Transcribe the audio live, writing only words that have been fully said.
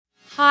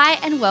Hi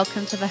and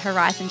welcome to the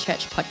Horizon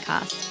Church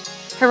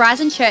podcast.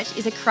 Horizon Church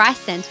is a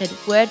Christ-centered,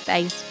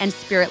 word-based and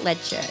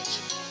spirit-led church.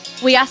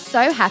 We are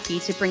so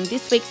happy to bring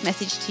this week's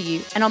message to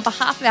you, and on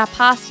behalf of our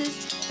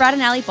pastors, Brad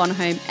and Ali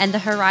Bonhomme and the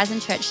Horizon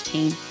Church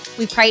team,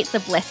 we pray it's a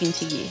blessing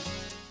to you.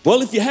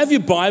 Well, if you have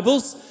your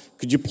Bibles,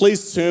 could you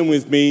please turn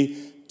with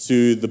me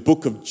to the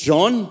book of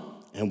John,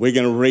 and we're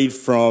going to read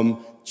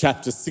from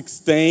chapter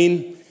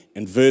 16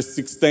 and verse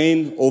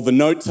 16. All the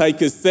note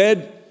takers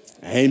said,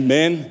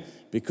 amen,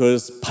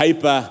 because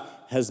paper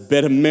has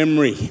better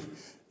memory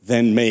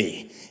than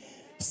me,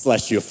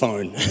 / your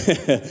phone.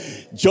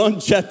 John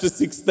chapter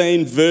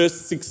 16,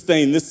 verse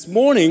 16. This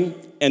morning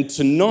and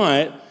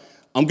tonight,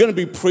 I'm going to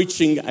be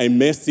preaching a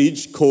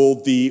message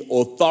called the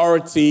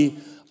authority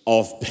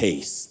of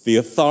peace. The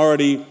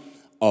authority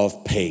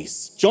of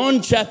peace.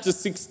 John chapter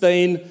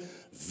 16,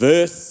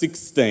 verse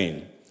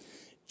 16.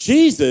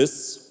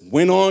 Jesus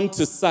went on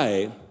to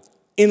say,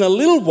 "In a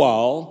little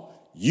while,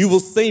 you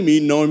will see me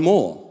no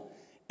more.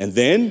 And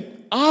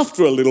then,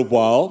 after a little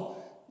while,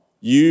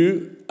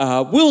 you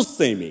will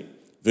see me."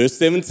 Verse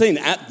 17,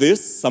 at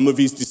this, some of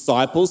his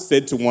disciples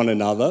said to one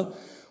another,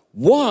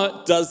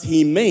 "What does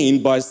he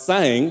mean by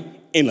saying,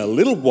 'In a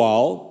little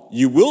while,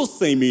 you will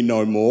see me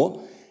no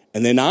more,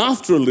 and then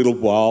after a little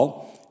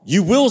while,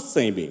 you will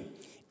see me,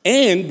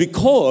 and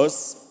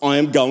because I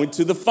am going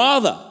to the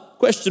Father?"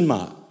 Question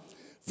mark.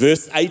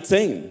 Verse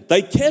 18,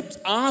 they kept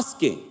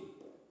asking,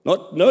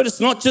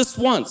 notice not just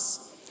once,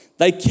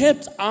 they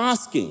kept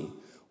asking,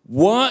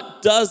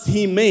 "What does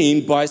he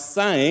mean by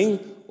saying,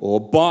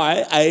 or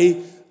by a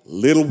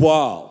little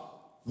while?"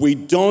 We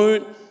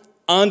don't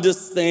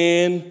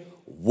understand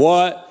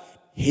what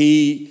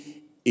he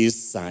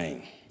is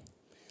saying.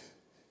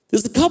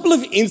 There's a couple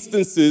of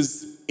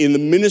instances in the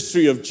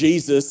ministry of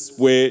Jesus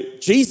where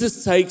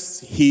Jesus takes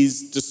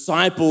his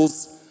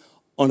disciples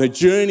on a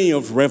journey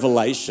of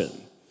revelation.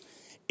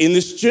 In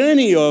this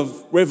journey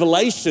of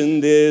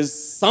revelation, there's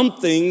some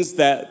things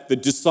that the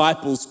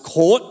disciples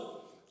caught,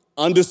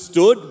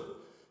 understood,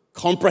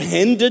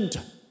 comprehended.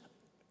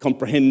 They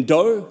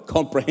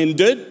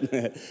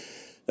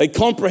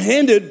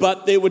comprehended,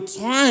 but there were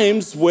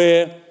times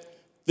where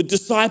the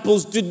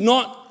disciples did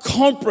not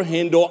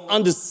comprehend or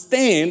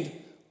understand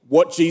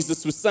what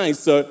Jesus was saying.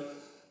 So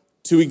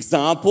 2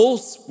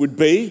 examples would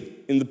be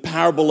in the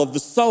parable of the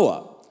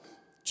sower.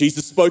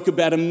 Jesus spoke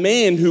about a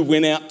man who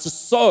went out to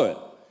sow.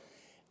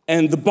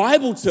 And the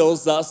Bible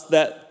tells us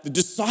that the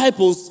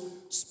disciples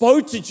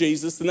spoke to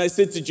Jesus and they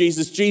said to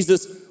Jesus,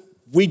 "Jesus,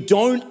 we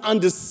don't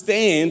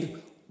understand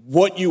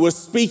what you were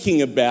speaking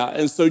about."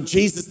 And so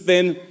Jesus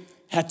then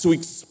had to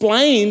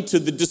explain to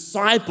the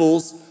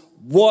disciples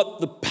what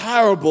the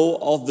parable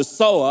of the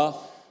sower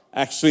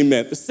actually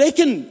meant. The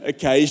second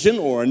occasion,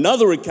 or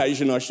another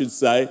occasion I should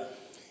say,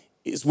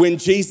 is when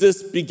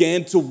Jesus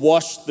began to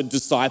wash the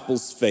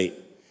disciples' feet.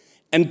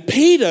 And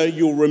Peter,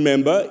 you'll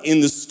remember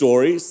in the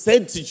story,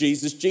 said to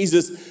Jesus,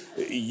 "Jesus,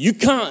 you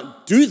can't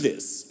do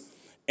this."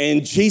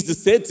 And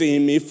Jesus said to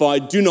him, "If I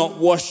do not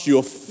wash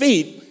your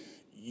feet,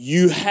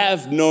 you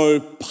have no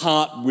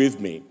part with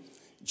me."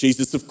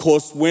 Jesus, of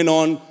course, went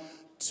on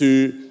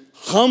to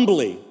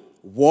humbly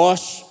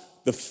wash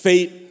the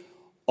feet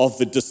of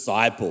the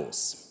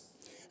disciples.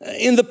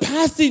 In the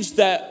passage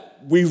that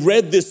we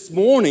read this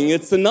morning,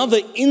 it's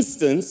another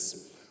instance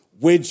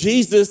where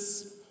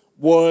Jesus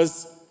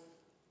was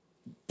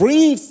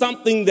bringing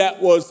something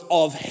that was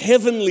of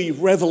heavenly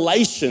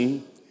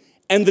revelation,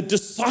 and the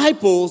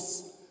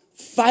disciples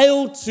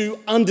failed to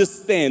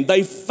understand.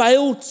 They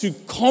failed to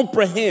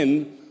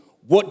comprehend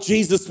what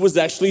Jesus was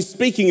actually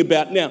speaking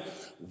about. Now,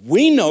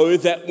 we know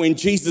that when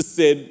Jesus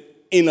said,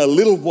 "In a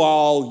little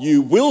while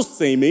you will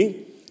see me,"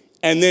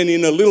 and then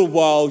 "in a little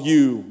while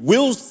you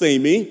will see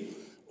me,"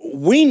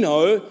 we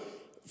know,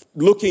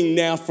 looking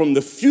now from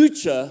the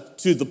future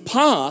to the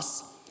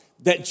past,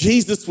 that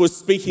Jesus was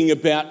speaking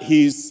about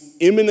his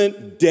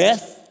imminent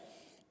death,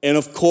 and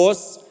of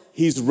course,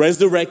 his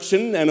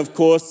resurrection, and of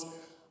course,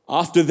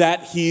 after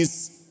that,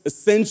 his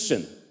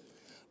ascension.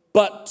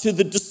 But to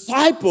the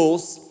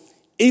disciples,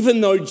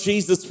 even though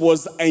Jesus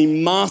was a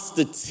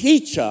master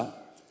teacher,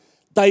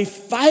 they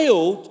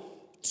failed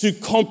to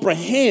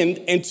comprehend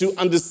and to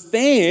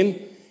understand,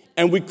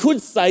 and we could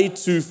say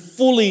to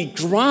fully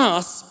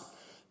grasp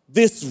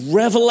this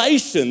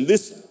revelation,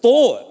 this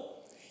thought,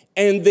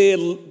 and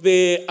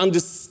their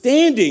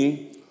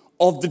understanding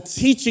of the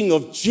teaching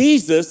of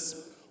Jesus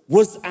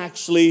was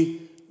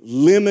actually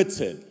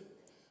limited.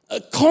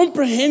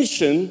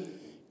 Comprehension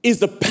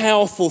is a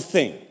powerful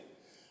thing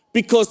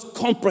because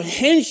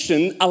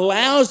comprehension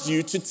allows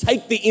you to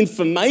take the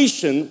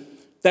information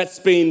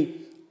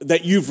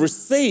that you've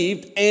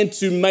received and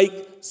to make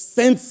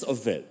sense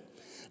of it.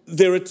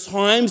 There are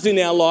times in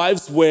our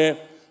lives where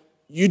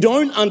you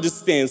don't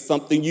understand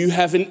something, you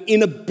have an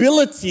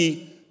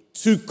inability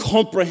to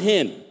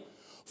comprehend.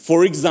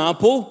 For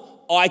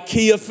example,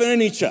 IKEA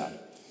furniture.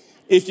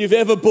 If you've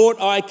ever bought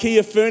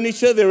IKEA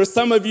furniture, there are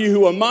some of you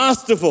who are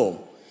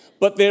masterful,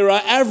 but there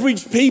are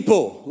average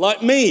people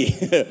like me.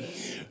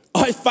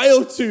 I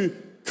fail to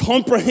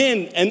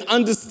comprehend and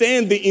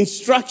understand the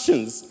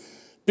instructions,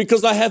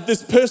 because I have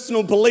this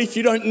personal belief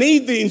you don't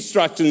need the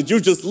instructions. You'll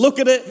just look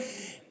at it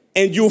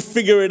and you'll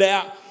figure it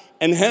out.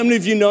 And how many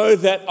of you know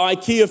that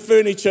IKEA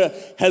furniture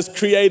has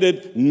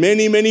created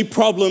many, many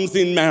problems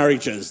in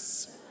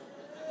marriages?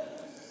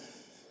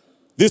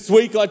 This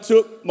week I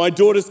took my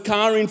daughter's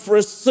car in for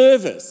a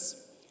service,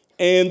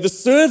 and the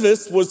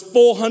service was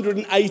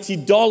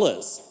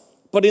 $480.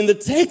 But in the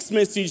text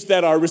message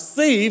that I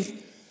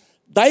received,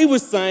 they were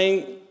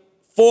saying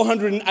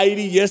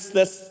 $480, yes,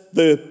 that's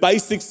the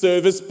basic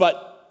service,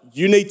 but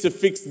you need to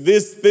fix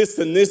this, this,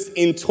 and this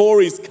in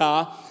Tori's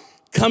car,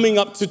 coming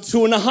up to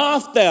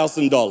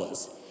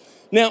 $2,500.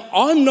 Now,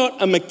 I'm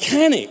not a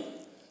mechanic,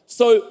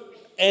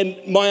 and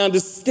my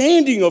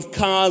understanding of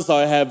cars,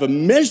 I have a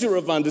measure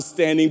of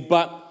understanding,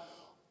 but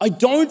I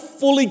don't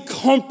fully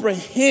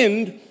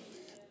comprehend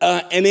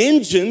an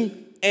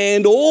engine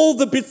and all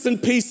the bits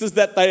and pieces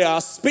that they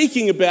are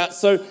speaking about.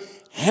 So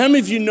how many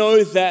of you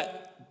know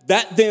that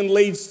then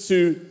leads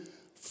to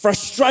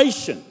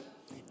frustration,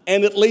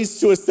 and it leads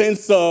to a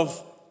sense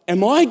of,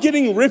 am I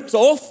getting ripped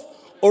off,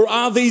 or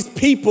are these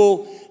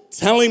people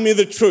telling me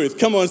the truth?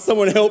 Come on,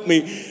 someone help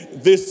me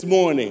this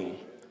morning.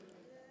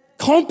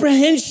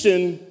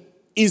 Comprehension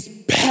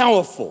is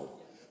powerful.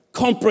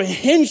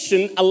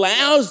 Comprehension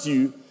allows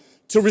you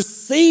to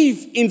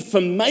receive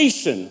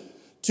information,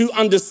 to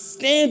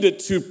understand it,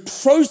 to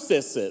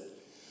process it,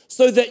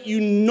 so that you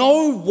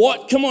know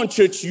what, come on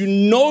church, you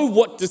know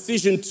what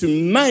decision to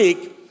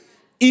make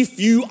if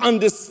you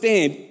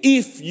understand,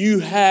 if you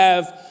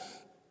have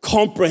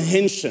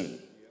comprehension.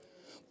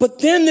 But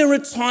then there are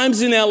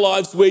times in our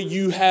lives where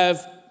you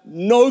have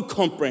no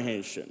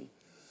comprehension.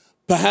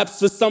 Perhaps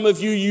for some of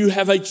you, you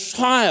have a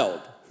child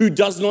who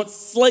does not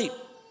sleep.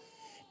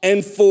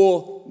 And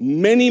for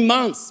many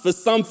months, for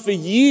some for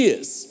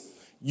years,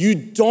 you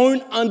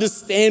don't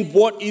understand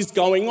what is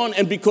going on.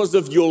 And because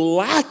of your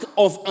lack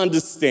of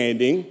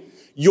understanding,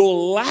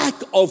 your lack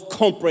of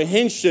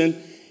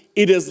comprehension,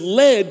 it has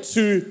led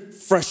to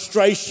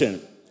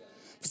frustration.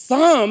 For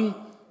some,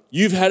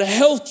 you've had a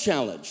health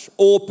challenge,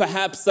 or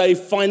perhaps a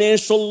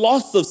financial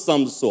loss of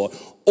some sort,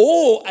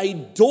 or a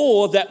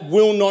door that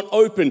will not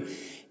open.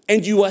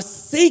 And you are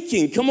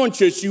seeking, come on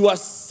church, you are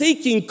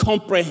seeking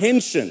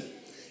comprehension.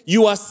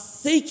 You are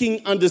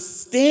seeking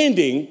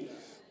understanding,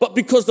 but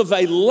because of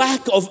a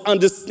lack of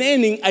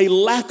understanding, a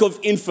lack of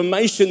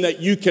information that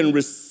you can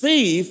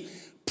receive,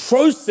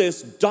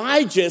 process,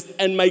 digest,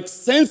 and make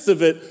sense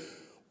of it,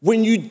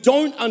 when you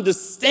don't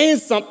understand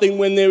something,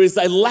 when there is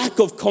a lack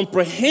of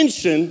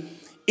comprehension,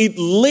 it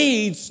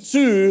leads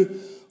to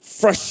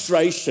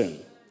frustration.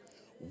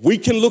 We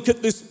can look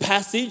at this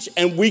passage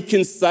and we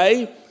can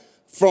say,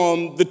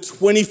 from the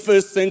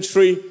 21st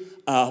century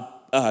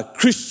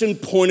Christian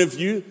point of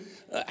view,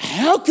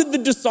 how could the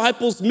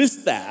disciples miss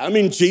that? I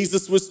mean,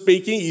 Jesus was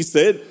speaking. He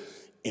said,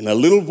 in a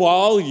little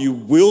while you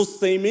will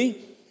see me,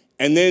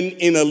 and then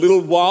in a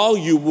little while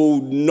you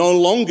will no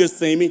longer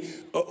see me.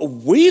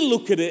 We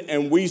look at it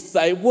and we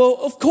say, well,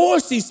 of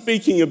course he's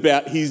speaking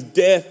about his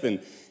death and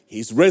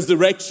his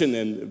resurrection.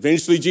 And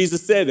eventually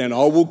Jesus said, and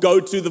I will go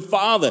to the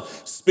Father,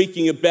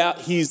 speaking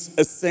about his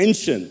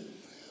ascension.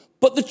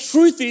 But the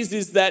truth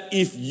is that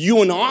if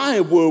you and I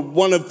were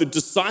one of the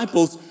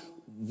disciples,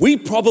 we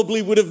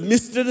probably would have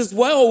missed it as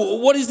well.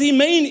 What does he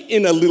mean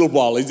in a little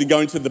while? Is he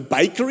going to the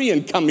bakery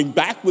and coming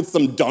back with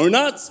some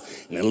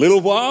donuts? In a little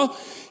while,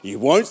 you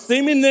won't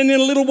see me, and then in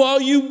a little while,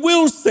 you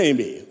will see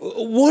me.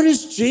 What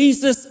is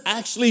Jesus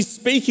actually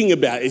speaking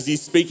about? Is he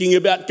speaking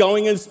about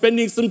going and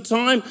spending some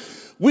time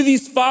with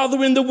his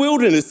Father in the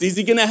wilderness? Is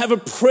he going to have a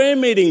prayer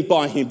meeting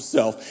by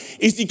himself?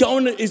 Is he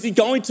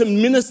going to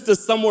minister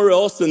somewhere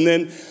else and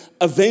then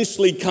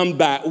eventually come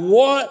back?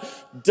 What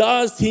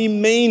does he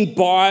mean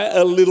by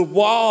a little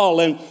while?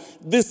 And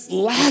this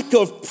lack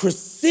of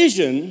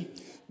precision,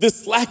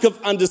 this lack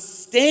of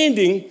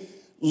understanding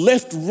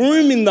left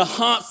room in the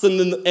hearts and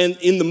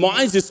in the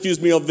minds,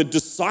 of the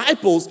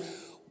disciples,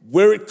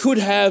 where it could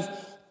have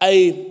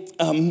a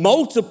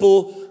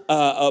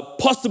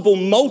possible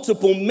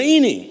multiple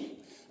meaning.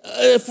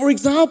 For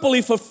example,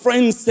 if a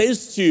friend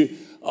says to you,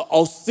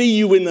 I'll see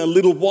you in a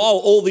little while,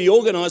 all the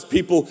organized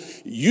people,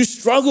 you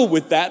struggle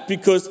with that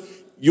because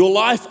your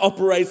life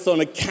operates on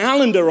a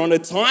calendar, on a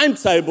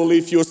timetable.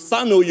 If your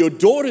son or your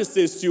daughter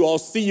says to you, I'll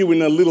see you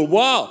in a little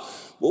while,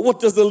 well, what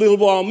does a little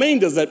while mean?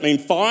 Does that mean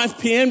 5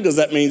 p.m.? Does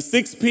that mean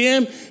 6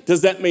 p.m.?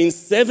 Does that mean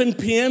 7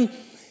 p.m.?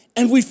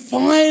 And we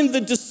find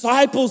the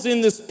disciples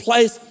in this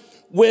place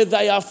where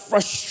they are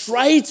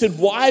frustrated.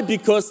 Why?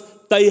 Because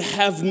they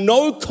have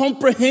no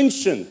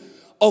comprehension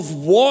of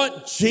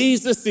what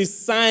Jesus is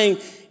saying.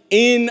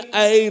 In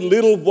a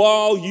little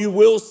while you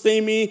will see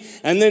me,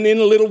 and then in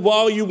a little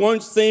while you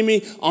won't see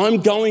me. I'm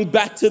going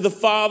back to the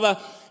Father.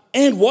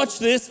 And watch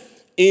this,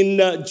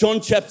 in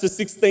John chapter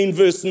 16,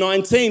 verse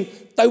 19,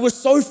 they were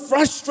so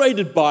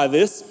frustrated by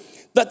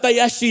this that they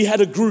actually had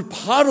a group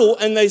huddle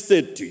and they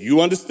said, do you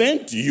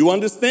understand? Do you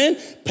understand?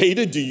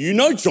 Peter, do you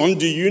know? John,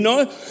 do you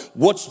know?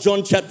 Watch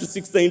John chapter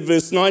 16,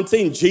 verse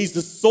 19.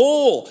 Jesus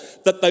saw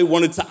that they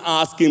wanted to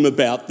ask him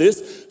about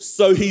this.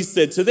 So he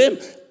said to them,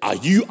 are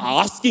you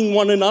asking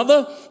one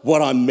another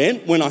what I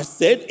meant when I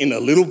said, in a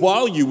little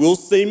while you will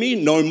see me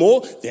no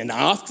more, then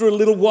after a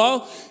little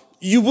while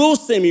you will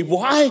see me?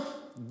 Why?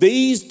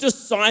 These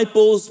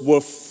disciples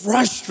were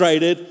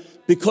frustrated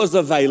because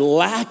of a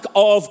lack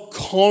of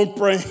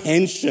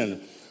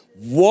comprehension.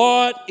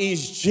 What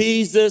is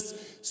Jesus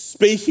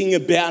speaking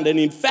about? And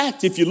in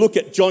fact, if you look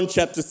at John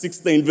chapter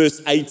 16,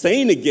 verse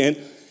 18 again,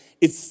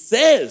 it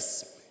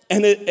says,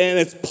 and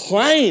it's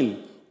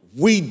plain,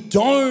 we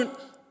don't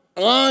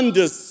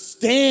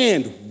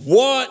understand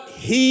what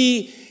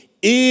he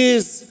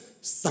is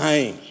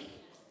saying.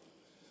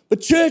 But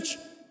church,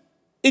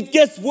 it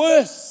gets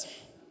worse.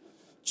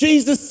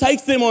 Jesus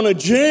takes them on a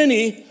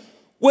journey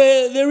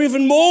where they're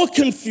even more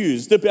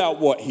confused about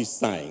what he's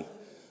saying.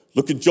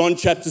 Look at John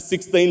chapter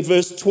 16,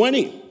 verse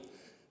 20.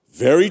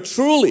 Very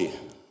truly,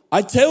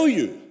 I tell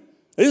you,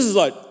 this is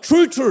like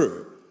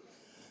true.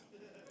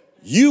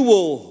 You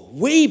will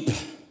weep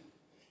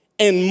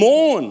and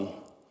mourn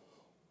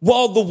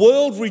while the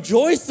world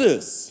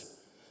rejoices.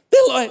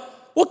 They're like,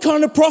 what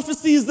kind of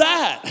prophecy is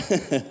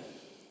that?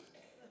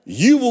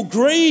 You will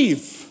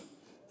grieve.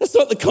 That's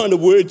not the kind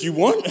of word you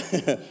want.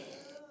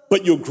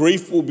 But your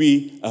grief will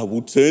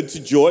turn to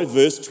joy.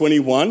 Verse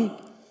 21,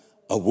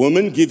 a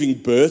woman giving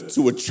birth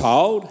to a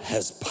child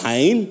has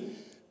pain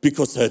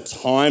because her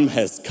time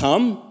has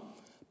come.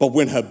 But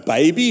when her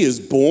baby is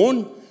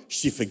born,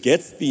 she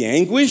forgets the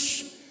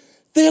anguish.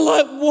 They're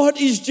like,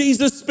 what is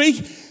Jesus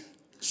speaking?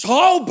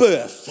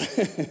 Childbirth.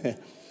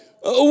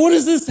 What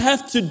does this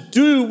have to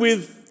do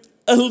with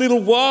a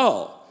little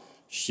while?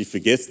 She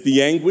forgets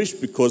the anguish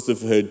because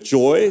of her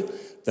joy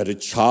that a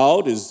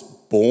child is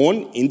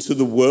born into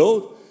the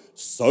world.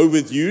 So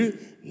with you,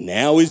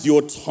 now is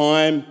your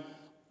time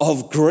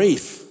of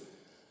grief.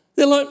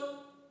 They're like,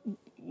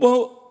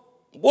 well,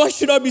 why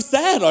should I be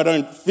sad? I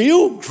don't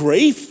feel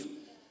grief.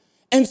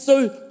 And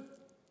so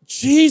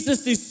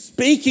Jesus is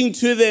speaking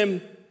to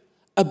them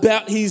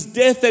about his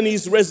death and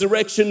his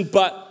resurrection,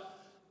 but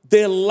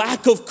their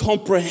lack of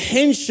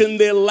comprehension,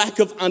 their lack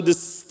of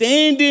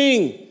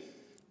understanding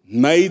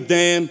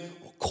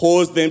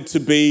caused them to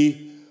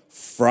be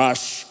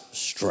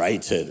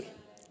frustrated.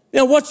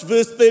 Now watch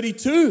verse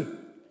 32.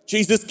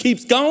 Jesus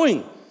keeps going.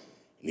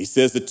 And he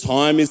says, the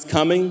time is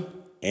coming,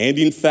 and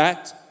in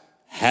fact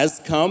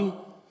has come,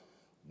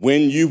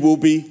 when you will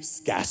be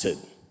scattered.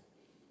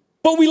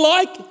 But we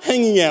like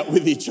hanging out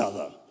with each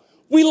other.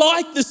 We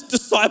like this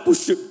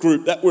discipleship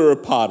group that we're a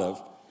part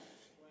of.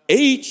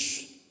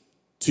 Each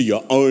to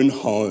your own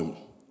home.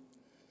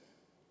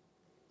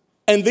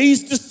 And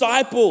these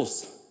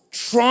disciples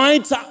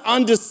tried to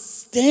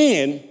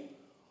understand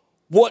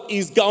what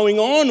is going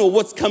on or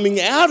what's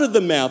coming out of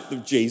the mouth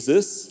of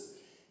Jesus,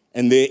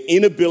 and their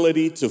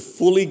inability to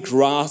fully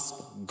grasp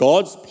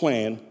God's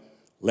plan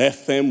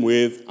left them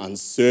with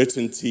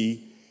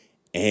uncertainty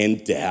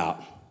and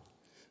doubt.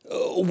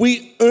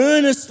 We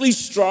earnestly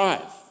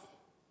strive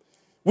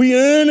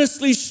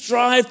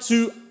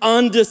to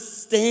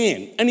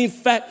understand. And in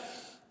fact,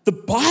 the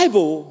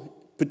Bible,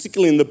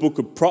 particularly in the book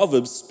of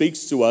Proverbs,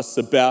 speaks to us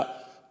about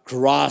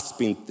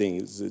grasping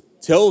things.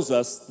 It tells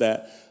us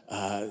that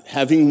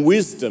having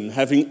wisdom,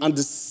 having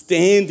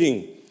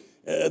understanding,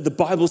 the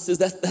Bible says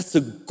that's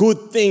a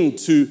good thing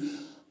to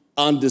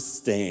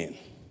understand.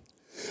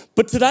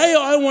 But today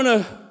I want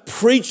to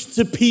preach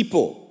to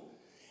people,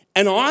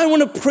 and I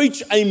want to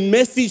preach a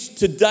message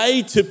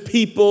today to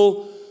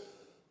people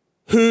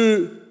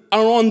who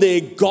are on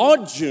their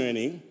God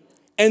journey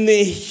and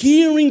they're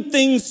hearing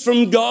things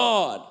from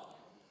God,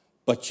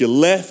 but you're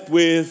left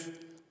with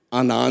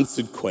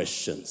unanswered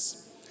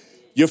questions.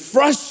 You're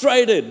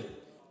frustrated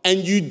and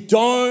you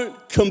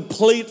don't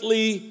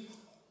completely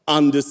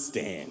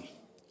understand.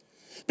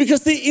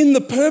 Because see, in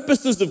the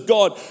purposes of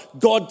God,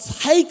 God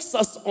takes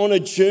us on a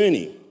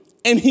journey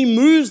and he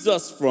moves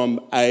us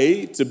from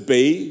A to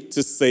B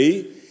to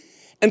C.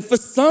 And for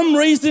some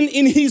reason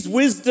in his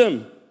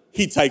wisdom,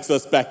 he takes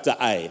us back to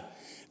A.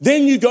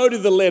 Then you go to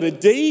the letter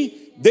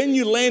D, then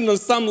you land on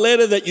some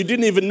letter that you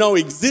didn't even know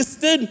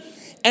existed.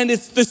 And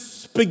it's the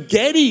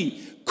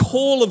spaghetti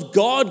call of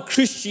God,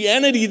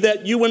 Christianity,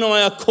 that you and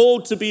I are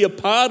called to be a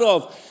part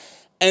of.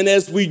 And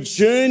as we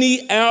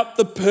journey out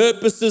the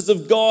purposes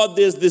of God,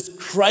 there's this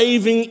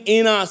craving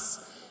in us.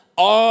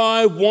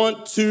 I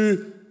want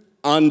to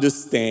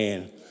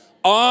understand.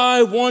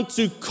 I want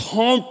to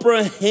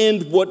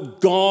comprehend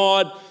what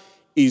God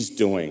is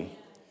doing.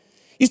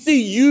 You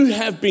see, you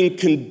have been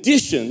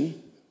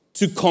conditioned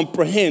to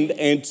comprehend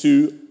and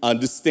to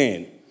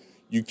understand.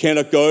 You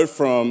cannot go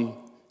from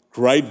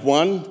grade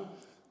 1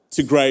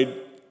 to grade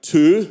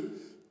 2,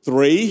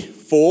 3,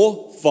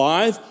 4,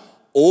 5,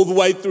 all the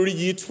way through to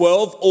year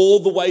 12, all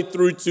the way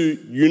through to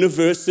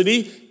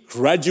university,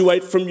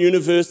 graduate from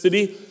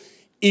university.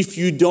 If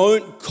you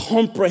don't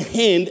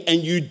comprehend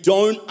and you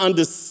don't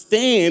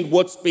understand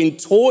what's been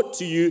taught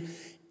to you,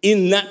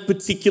 in that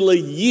particular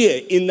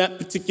year, in that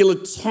particular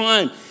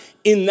time,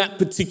 in that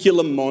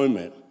particular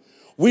moment.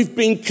 We've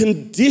been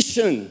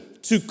conditioned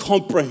to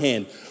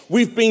comprehend.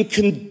 We've been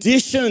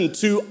conditioned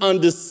to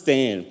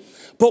understand.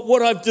 But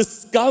what I've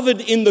discovered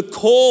in the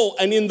call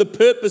and in the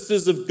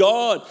purposes of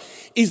God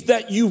is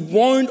that you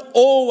won't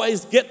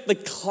always get the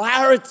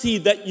clarity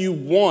that you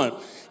want.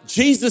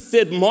 Jesus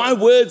said, my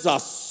words are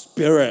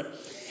spirit.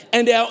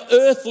 And our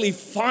earthly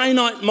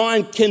finite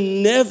mind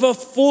can never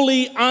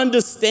fully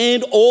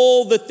understand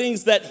all the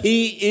things that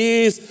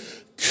he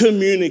is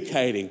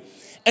communicating.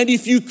 And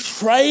if you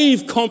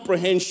crave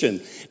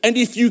comprehension, and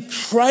if you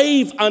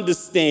crave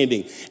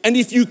understanding, and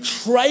if you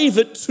crave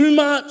it too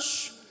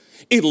much,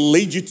 it'll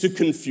lead you to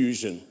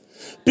confusion.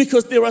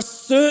 Because there are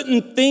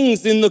certain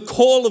things in the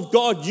call of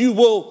God you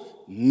will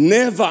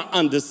never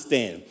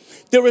understand.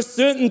 There are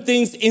certain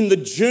things in the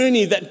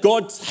journey that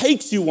God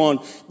takes you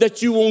on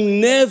that you will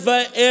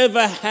never,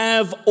 ever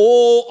have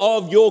all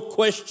of your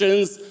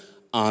questions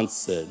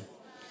answered.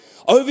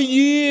 Over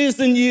years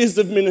and years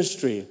of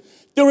ministry,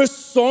 there are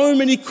so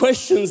many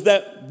questions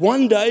that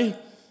one day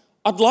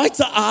I'd like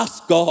to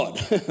ask God.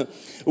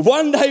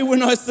 One day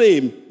when I see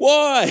him,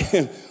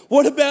 why?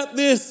 What about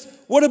this?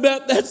 What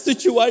about that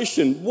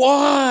situation?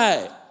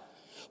 Why?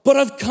 But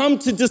I've come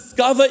to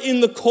discover in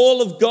the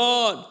call of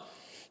God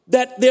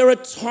that there are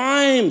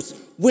times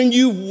when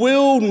you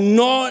will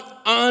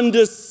not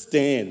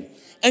understand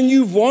and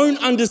you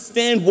won't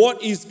understand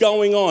what is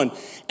going on.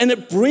 And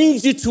it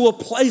brings you to a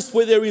place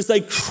where there is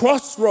a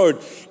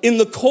crossroad in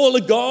the call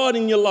of God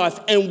in your life,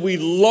 and we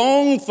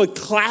long for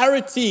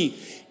clarity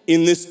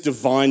in this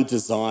divine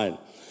design.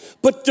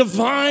 But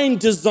divine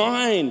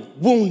design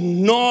will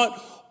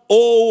not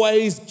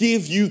always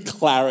give you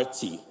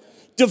clarity.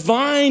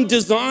 Divine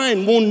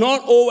design will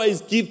not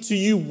always give to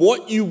you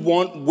what you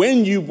want,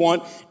 when you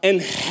want,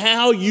 and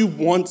how you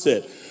want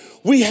it.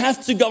 We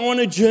have to go on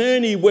a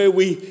journey where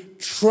we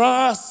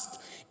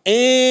trust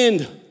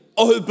and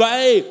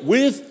obey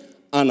with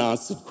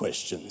unanswered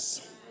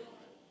questions.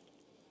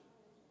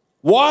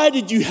 Why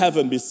did you have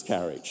a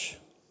miscarriage?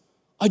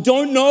 I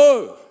don't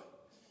know.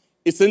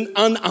 It's an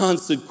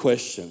unanswered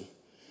question.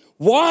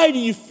 Why do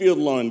you feel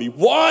lonely?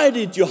 Why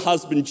did your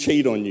husband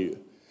cheat on you?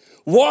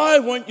 Why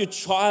won't your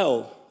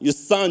child, your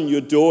son, your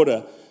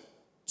daughter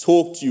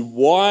talk to you?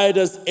 Why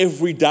does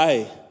every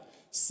day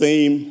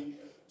seem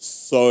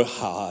so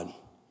hard?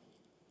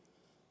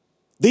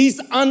 These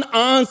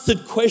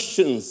unanswered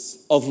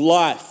questions of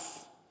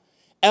life,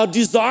 our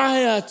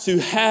desire to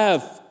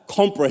have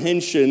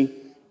comprehension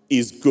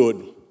is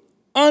good.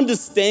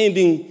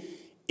 Understanding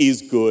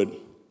is good.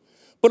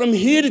 But I'm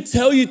here to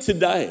tell you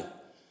today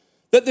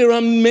that there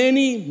are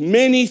many,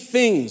 many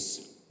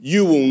things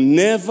you will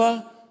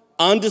never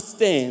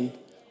understand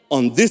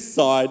on this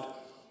side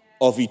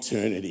of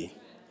eternity.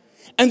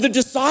 And the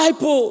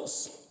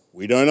disciples,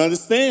 we don't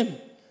understand.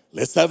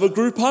 Let's have a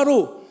group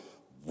huddle.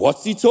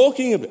 What's he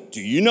talking about? Do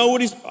you know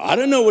what I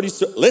don't know what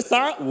let's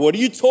ask, what are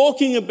you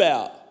talking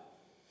about?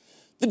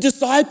 The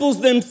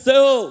disciples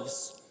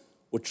themselves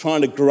were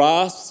trying to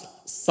grasp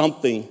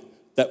something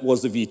that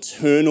was of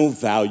eternal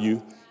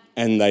value,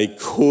 and they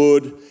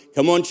could,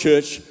 come on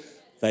church,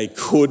 they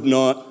could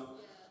not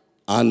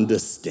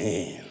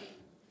understand.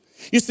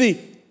 You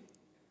see,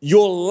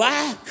 your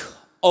lack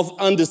of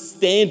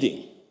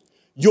understanding,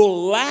 your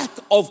lack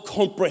of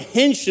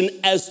comprehension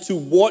as to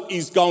what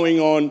is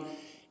going on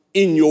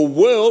in your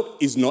world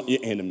is not your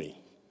enemy.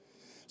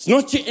 It's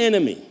not your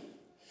enemy.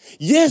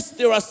 Yes,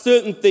 there are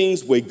certain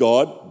things where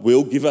God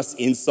will give us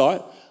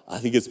insight. I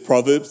think it's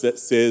Proverbs that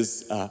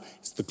says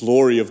it's the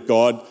glory of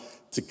God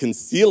to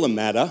conceal a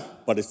matter,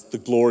 but it's the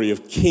glory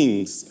of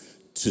kings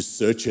to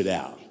search it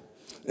out.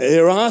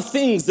 There are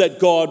things that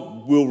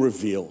God will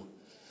reveal,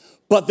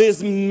 but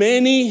there's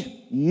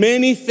many,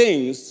 many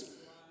things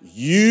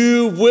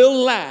you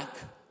will lack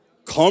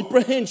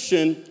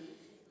comprehension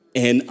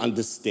and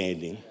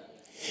understanding.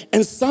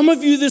 And some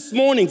of you this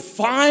morning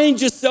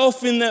find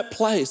yourself in that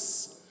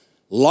place,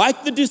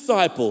 like the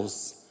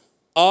disciples.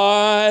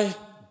 I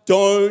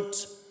don't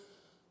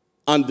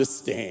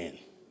understand.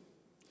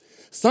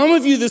 Some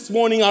of you this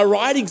morning are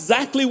right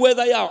exactly where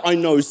they are. I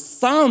know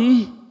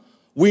some,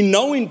 we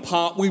know in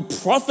part, we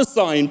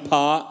prophesy in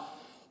part,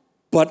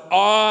 but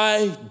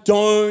I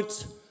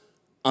don't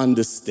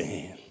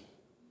understand.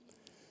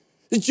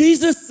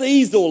 Jesus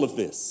sees all of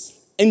this,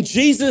 and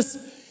Jesus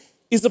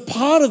is a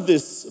part of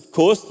this, of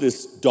course,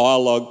 this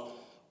dialogue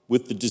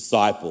with the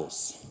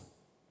disciples.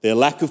 Their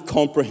lack of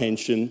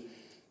comprehension,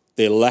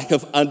 their lack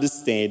of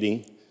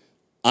understanding,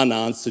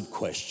 unanswered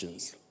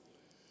questions.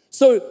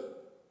 So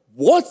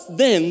what's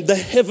then the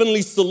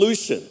heavenly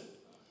solution?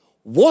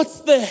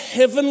 What's the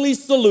heavenly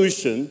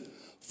solution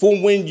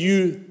for when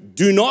you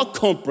do not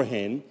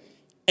comprehend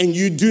and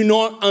you do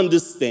not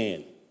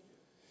understand?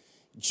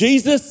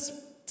 Jesus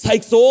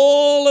takes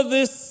all of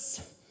this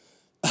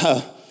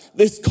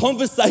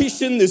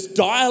conversation, this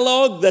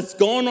dialogue that's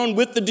gone on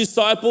with the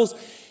disciples,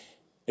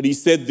 and he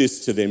said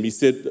this to them. He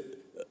said,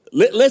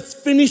 let's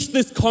finish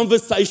this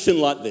conversation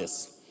like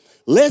this.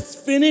 Let's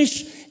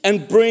finish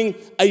and bring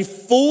a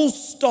full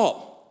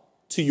stop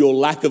to your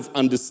lack of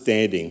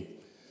understanding.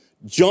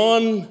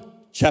 John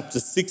chapter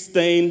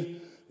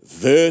 16,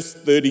 verse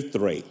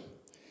 33.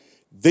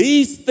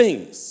 These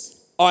things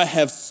I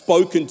have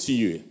spoken to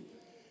you,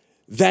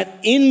 that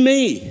in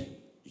me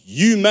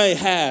you may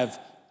have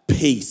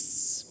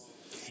peace.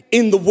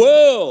 In the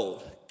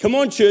world, come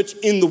on church,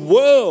 in the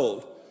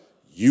world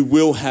you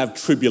will have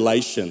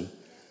tribulation,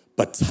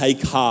 but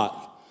take heart,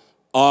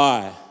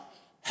 I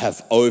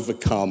have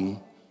overcome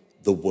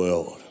the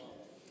world.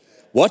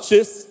 Watch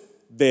this.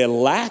 Their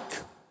lack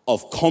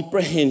of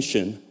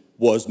comprehension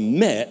was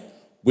met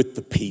with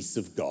the peace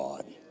of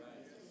God.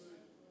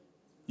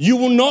 You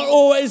will not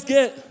always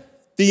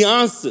get the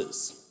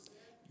answers.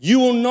 You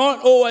will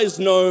not always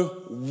know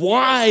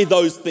why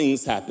those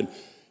things happen.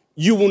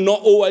 You will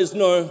not always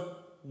know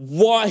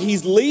why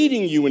he's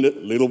leading you in a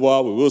little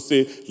while. We will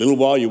see, little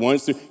while you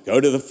won't see. Go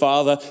to the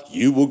Father,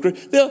 you will agree.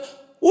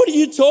 What are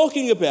you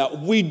talking about?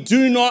 We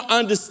do not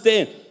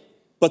understand.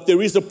 But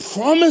there is a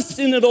promise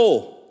in it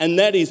all, and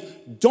that is,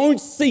 don't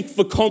seek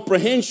for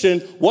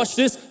comprehension. Watch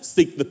this,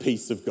 seek the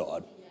peace of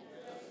God.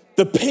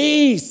 The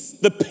peace.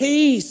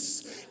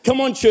 Come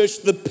on,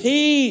 church, the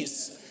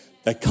peace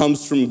that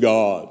comes from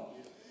God.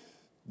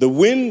 The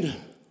wind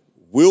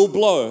will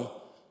blow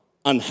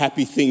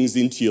unhappy things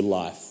into your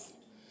life.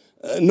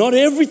 Not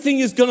everything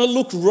is going to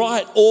look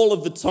right all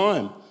of the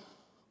time.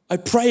 I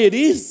pray it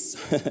is.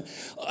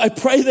 I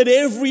pray that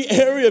every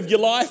area of your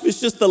life is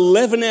just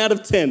 11 out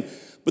of 10.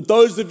 But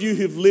those of you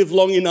who've lived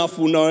long enough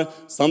will know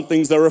some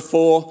things are a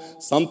 4,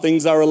 some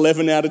things are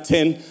 11 out of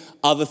 10,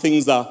 other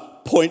things are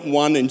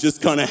 0.1 and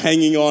just kind of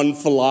hanging on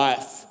for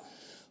life.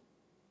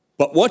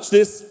 But watch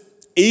this.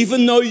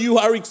 Even though you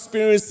are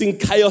experiencing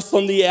chaos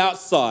on the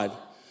outside,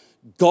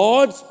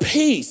 God's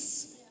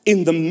peace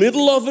in the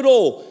middle of it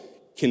all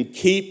can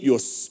keep your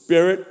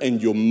spirit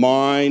and your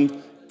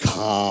mind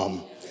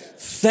calm.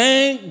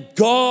 Thank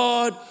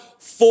God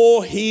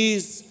for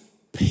his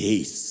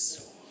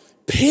peace.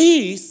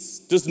 Peace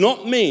does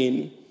not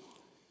mean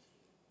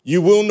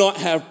you will not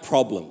have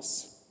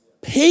problems.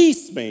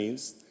 Peace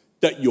means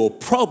that your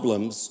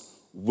problems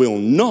will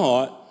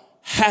not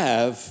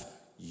have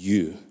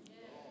you.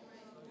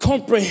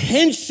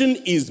 Comprehension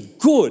is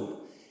good,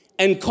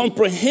 and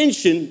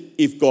comprehension,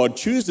 if God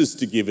chooses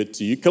to give it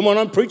to you. Come on,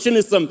 I'm preaching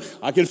this.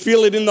 I can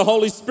feel it in the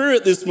Holy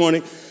Spirit this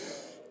morning.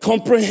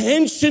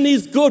 Comprehension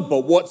is good,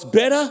 but what's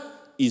better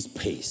is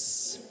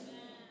peace.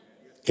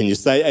 Can you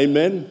say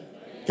amen?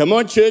 Come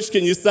on, church,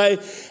 can you say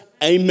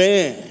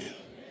amen?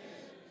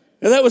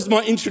 Now, that was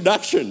my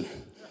introduction.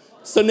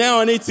 So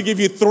now I need to give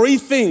you 3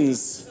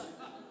 things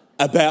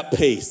about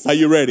peace. Are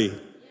you ready?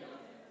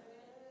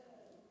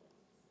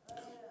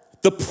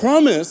 The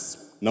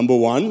promise, number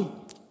 1,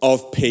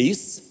 of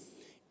peace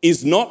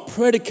is not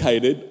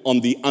predicated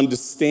on the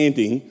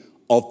understanding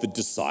of the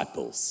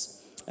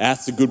disciples.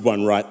 That's a good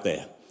one right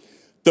there.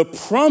 The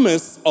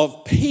promise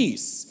of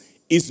peace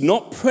is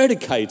not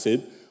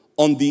predicated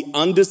on the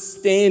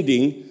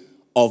understanding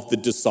of the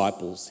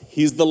disciples.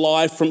 Here's the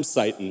lie from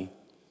Satan.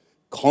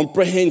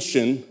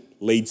 Comprehension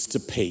leads to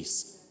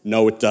peace.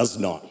 No, it does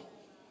not.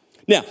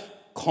 Now,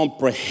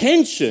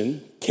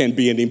 comprehension can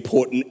be an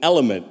important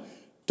element.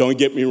 Don't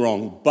get me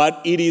wrong,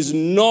 but it is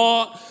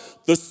not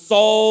the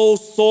sole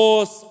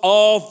source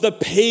of the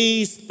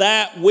peace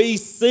that we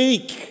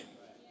seek.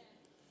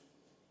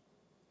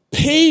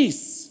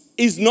 Peace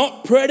is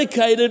not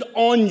predicated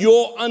on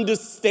your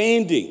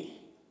understanding.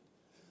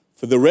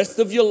 For the rest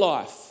of your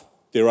life,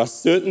 there are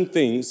certain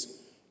things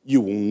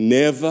you will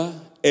never,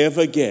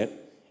 ever get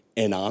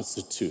an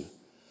answer to.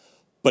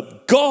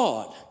 But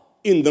God,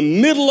 in the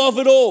middle of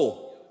it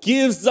all,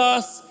 gives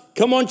us,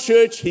 come on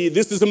church, here,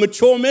 this is a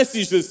mature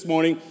message this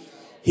morning,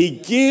 he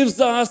gives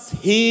us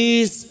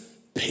his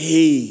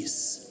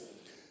peace.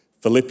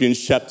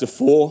 Philippians chapter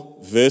 4,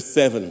 verse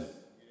 7.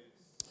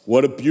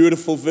 What a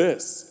beautiful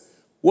verse.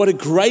 What a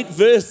great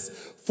verse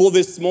for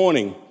this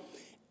morning.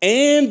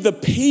 And the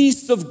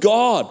peace of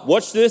God,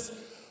 watch this,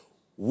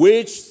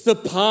 which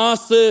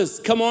surpasses,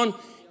 come on,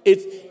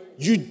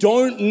 you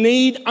don't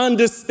need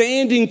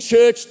understanding,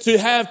 church, to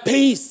have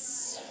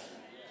peace.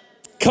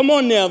 Come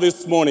on now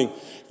this morning.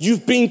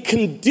 You've been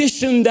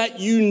conditioned that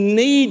you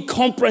need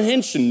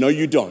comprehension. No,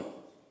 you don't.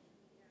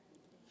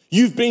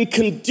 You've been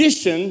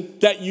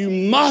conditioned that you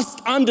must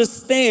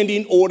understand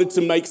in order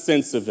to make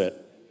sense of it.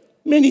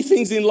 Many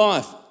things in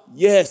life,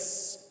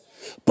 yes.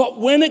 But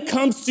when it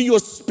comes to your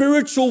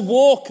spiritual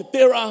walk,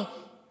 there are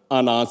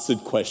unanswered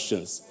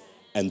questions.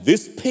 And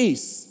this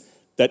peace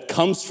that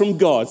comes from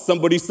God,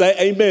 somebody say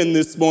amen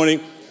this morning,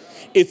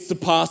 it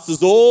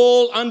surpasses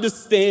all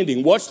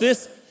understanding. Watch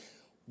this.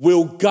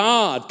 Will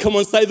guard, come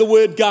on, say the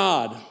word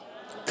guard.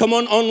 Come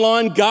on,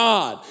 online,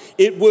 guard.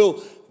 It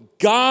will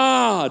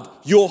guard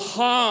your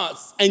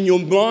hearts and your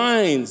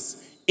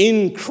minds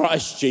in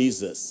Christ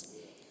Jesus.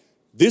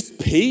 This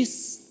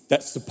peace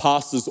that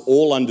surpasses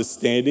all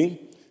understanding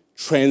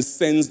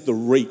transcends the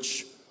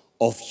reach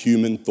of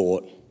human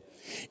thought.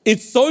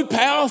 It's so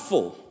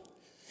powerful.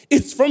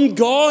 It's from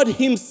God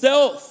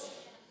himself.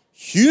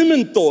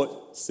 Human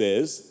thought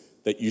says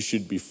that you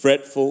should be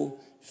fretful,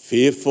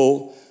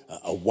 fearful,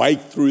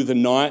 awake through the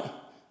night.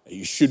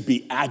 You should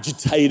be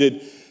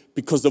agitated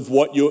because of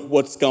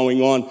what's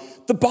going on.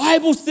 The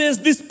Bible says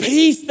this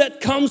peace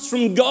that comes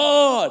from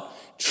God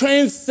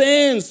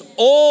transcends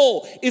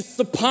all. It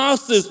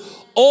surpasses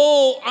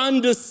all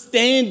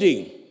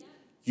understanding.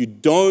 You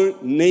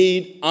don't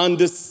need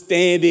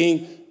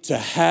understanding to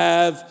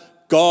have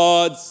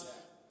God's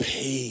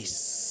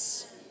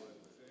peace.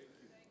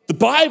 The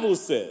Bible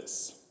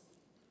says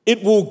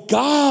it will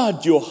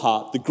guard your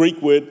heart. The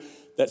Greek word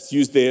that's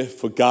used there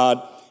for guard,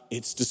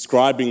 it's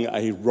describing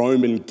a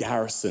Roman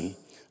garrison.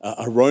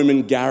 A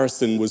Roman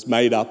garrison was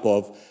made up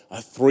of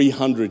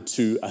 300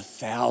 to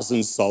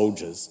 1,000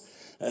 soldiers.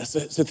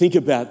 So think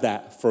about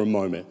that for a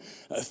moment.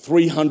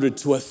 300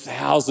 to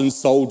 1,000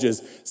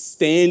 soldiers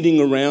standing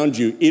around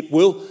you. It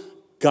will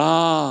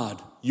guard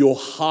your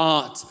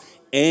heart.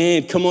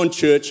 And come on,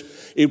 church,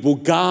 it will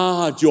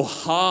guard your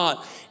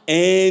heart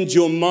and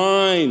your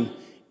mind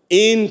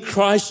in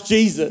Christ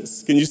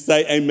Jesus. Can you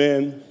say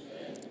amen?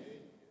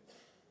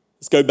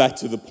 Let's go back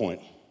to the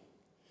point.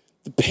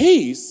 The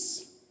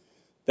peace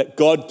that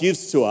God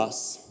gives to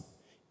us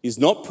is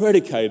not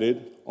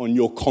predicated on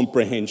your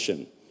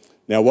comprehension.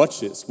 Now watch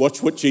this.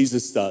 Watch what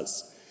Jesus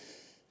does.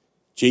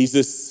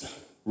 Jesus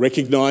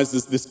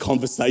recognizes this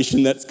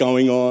conversation that's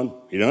going on.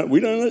 We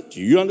don't.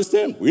 Do you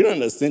understand? We don't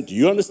understand. Do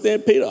you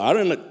understand, Peter? I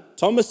don't know.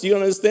 Thomas, do you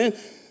understand?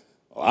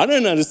 I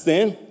don't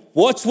understand.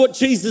 Watch what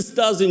Jesus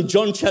does in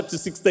John chapter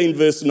 16,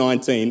 verse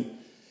 19.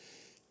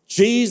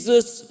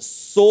 Jesus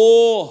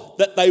saw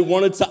that they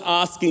wanted to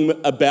ask him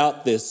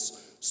about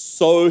this,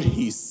 so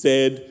he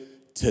said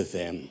to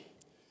them.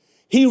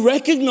 He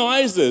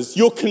recognizes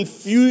your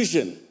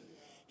confusion.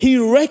 He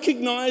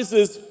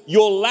recognizes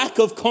your lack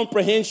of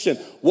comprehension.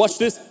 Watch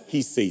this.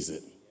 He sees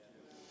it.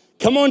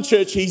 Come on,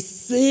 church. He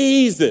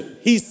sees it.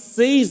 He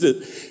sees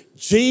it.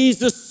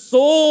 Jesus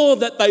saw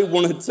that they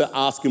wanted to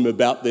ask him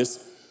about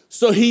this,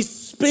 so he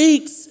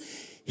speaks.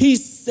 He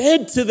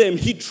said to them,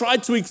 he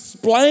tried to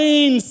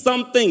explain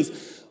some things,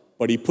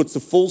 but he puts a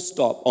full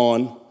stop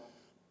on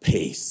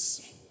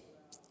peace.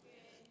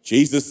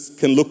 Jesus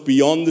can look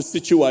beyond the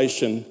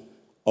situation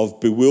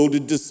of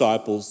bewildered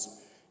disciples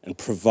and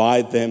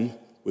provide them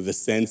with a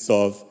sense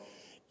of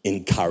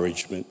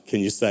encouragement. Can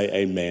you say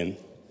amen?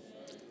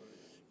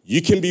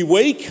 You can be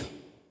weak.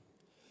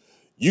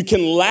 You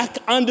can lack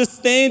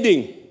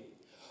understanding,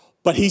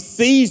 but he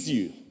sees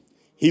you.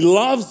 He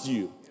loves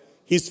you.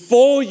 He's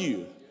for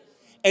you.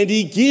 And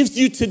he gives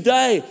you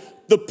today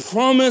the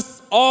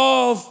promise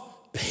of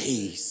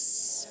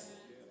peace.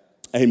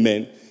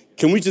 Amen.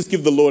 Can we just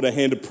give the Lord a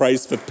hand of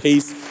praise for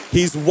peace?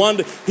 He is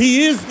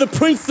the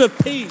Prince of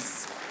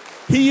Peace.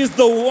 He is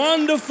the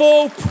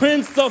wonderful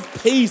Prince of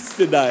Peace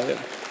today.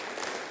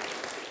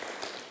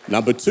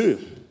 Number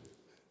 2,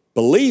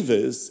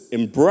 believers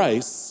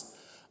embrace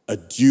a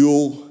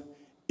dual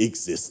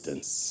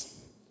existence.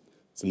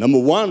 So number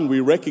 1,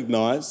 we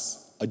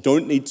recognize I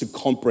don't need to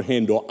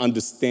comprehend or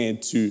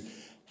understand to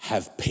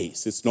have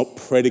peace. It's not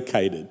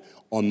predicated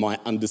on my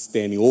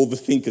understanding. All the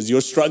thinkers,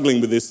 you're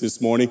struggling with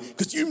this morning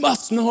because you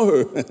must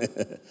know.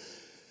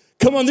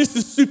 Come on, this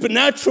is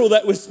supernatural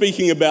that we're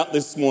speaking about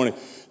this morning.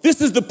 This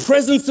is the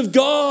presence of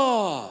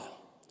God.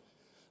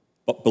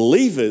 But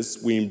believers,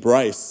 we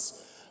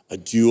embrace a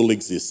dual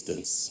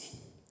existence.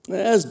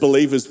 As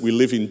believers, we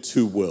live in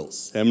 2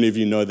 worlds. How many of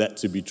you know that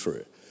to be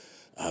true?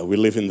 We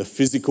live in the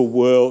physical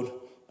world,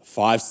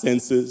 5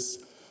 senses,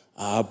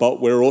 but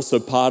we're also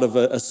part of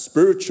a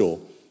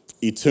spiritual,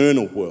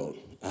 eternal world.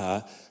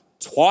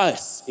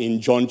 Twice in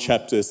John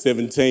chapter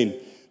 17,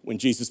 when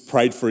Jesus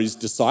prayed for his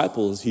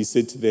disciples, he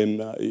said to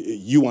them,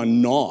 you are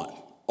not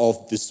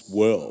of this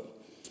world.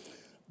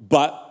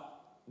 But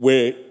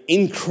we're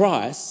in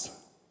Christ,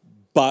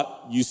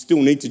 but you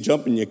still need to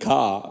jump in your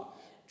car,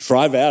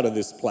 drive out of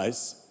this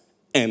place,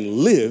 and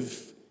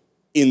live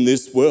in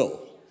this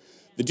world.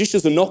 The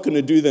dishes are not going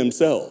to do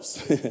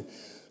themselves.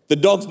 The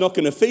dog's not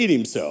going to feed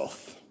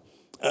himself.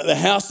 The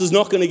house is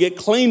not going to get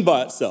cleaned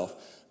by itself.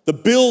 The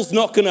bill's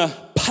not going to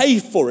pay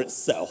for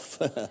itself.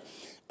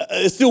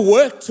 There's still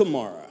work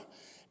tomorrow.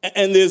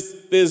 And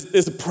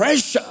there's a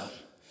pressure.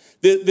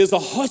 There's a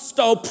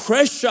hostile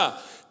pressure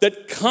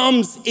that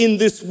comes in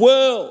this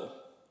world.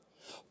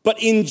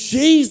 But in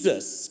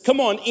Jesus,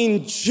 come on,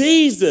 in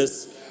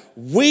Jesus,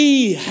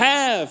 we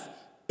have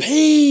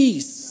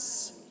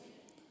peace.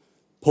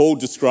 Paul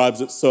describes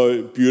it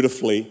so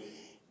beautifully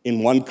in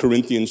 1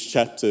 Corinthians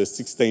chapter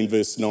 16,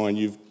 verse 9.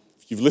 You've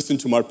listened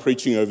to my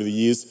preaching over the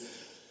years.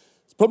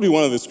 It's probably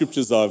one of the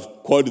scriptures I've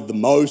quoted the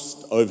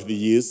most over the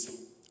years,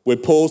 where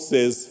Paul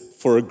says,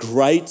 for a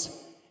great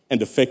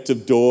and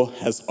effective door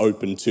has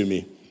opened to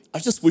me. I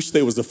just wish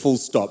there was a full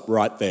stop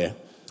right there.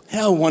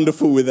 How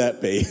wonderful would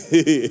that be?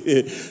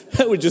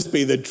 That would just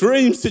be the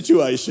dream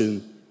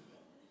situation.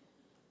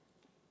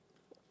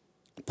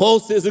 Paul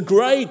says, a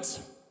great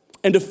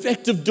and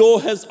effective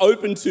door has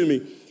opened to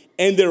me,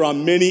 and there are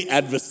many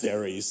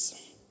adversaries.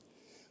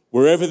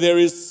 Wherever there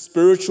is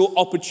spiritual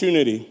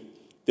opportunity,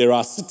 there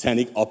are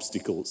satanic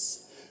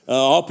obstacles.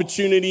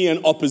 Opportunity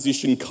and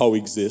opposition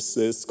coexist.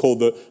 It's called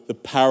the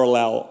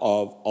parallel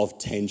of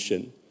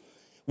tension.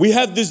 We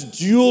have this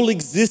dual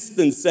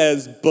existence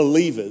as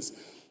believers.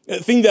 The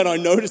thing that I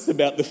noticed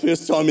about the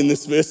first time in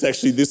this verse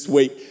actually this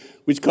week,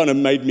 which kind of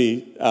made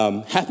me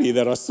happy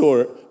that I saw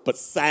it, but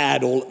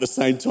sad all at the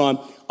same time.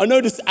 I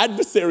noticed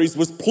adversaries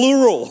was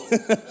plural.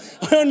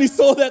 I only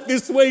saw that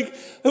this week.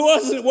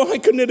 Why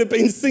couldn't it have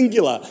been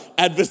singular?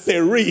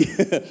 Adversary.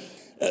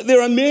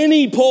 There are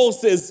many, Paul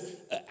says,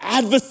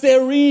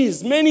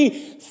 adversaries, many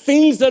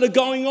things that are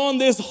going on.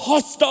 There's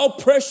hostile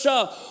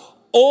pressure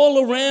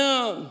all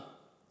around.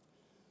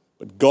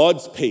 But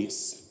God's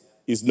peace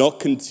is not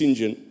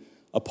contingent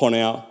upon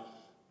our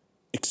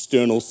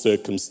external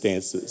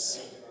circumstances.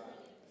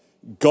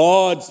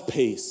 God's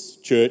peace,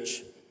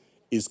 church,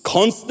 is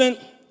constant,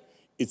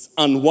 it's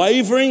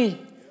unwavering,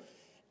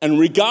 and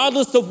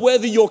regardless of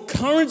whether your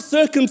current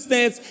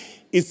circumstance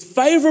is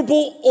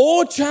favorable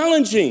or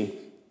challenging,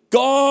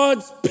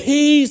 God's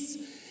peace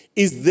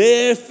is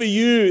there for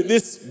you.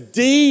 This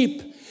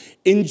deep,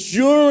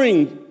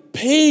 enduring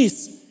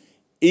peace,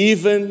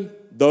 even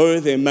though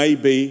there may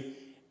be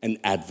an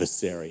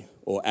adversary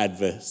or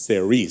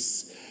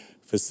adversaries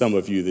for some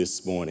of you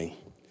this morning.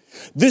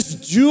 This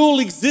dual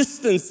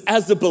existence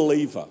as a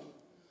believer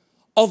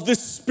of the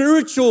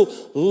spiritual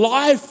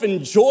life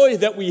and joy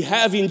that we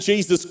have in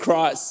Jesus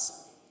Christ.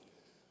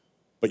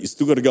 But you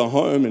still got to go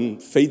home and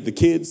feed the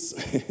kids.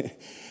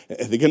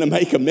 They're going to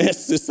make a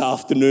mess this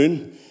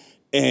afternoon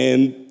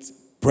and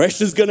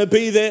pressure's going to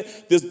be there.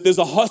 There's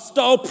a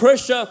hostile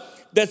pressure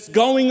that's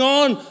going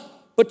on.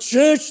 But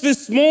church,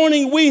 this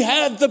morning we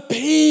have the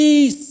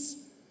peace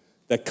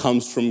that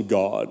comes from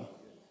God.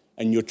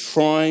 And you're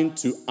trying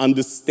to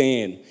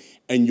understand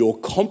and your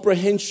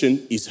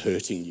comprehension is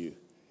hurting you.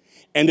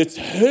 And it's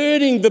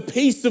hurting the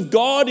peace of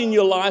God in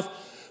your life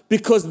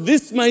because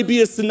this may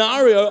be a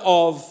scenario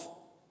of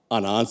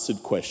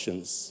unanswered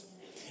questions.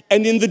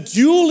 And in the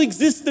dual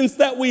existence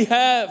that we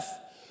have,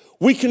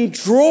 we can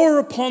draw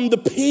upon the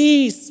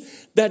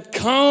peace that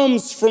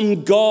comes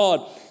from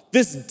God,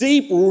 this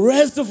deep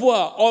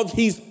reservoir of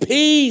His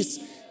peace,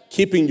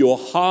 keeping your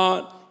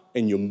heart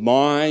and your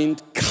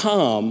mind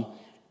calm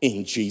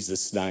in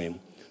Jesus' name.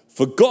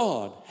 For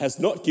God has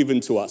not given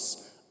to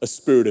us a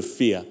spirit of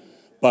fear,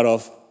 but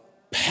of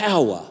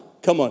power.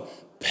 Come on,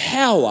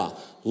 power,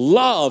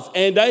 love,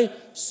 and a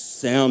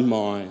sound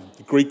mind.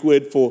 The Greek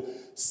word for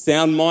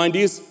sound mind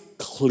is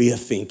clear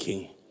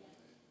thinking.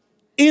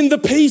 In the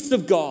peace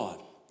of God,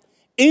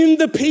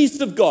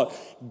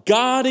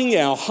 guarding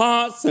our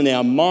hearts and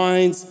our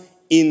minds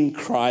in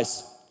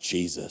Christ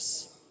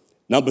Jesus.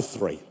 Number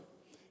 3,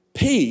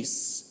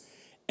 peace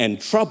and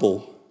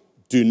trouble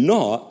do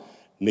not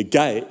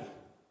negate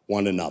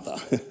one another.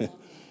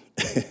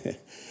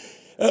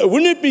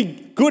 Wouldn't it be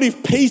good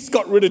if peace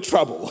got rid of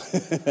trouble?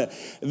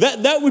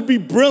 That would be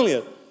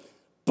brilliant.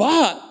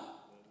 But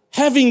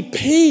having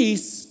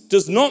peace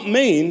does not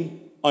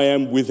mean I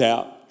am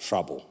without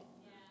trouble.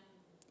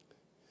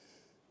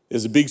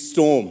 There's a big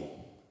storm.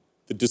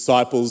 The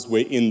disciples were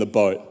in the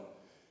boat.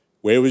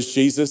 Where was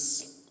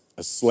Jesus?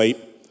 Asleep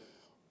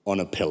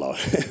on a pillow.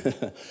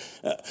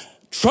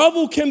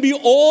 Trouble can be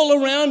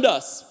all around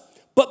us,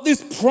 but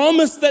this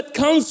promise that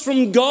comes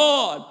from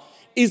God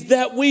is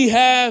that we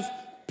have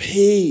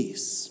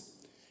peace.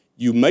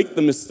 You make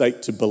the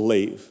mistake to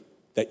believe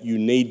that you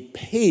need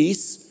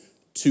peace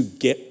to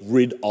get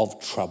rid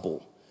of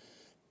trouble.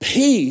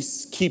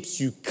 Peace keeps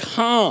you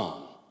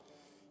calm,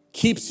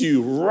 keeps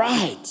you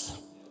right,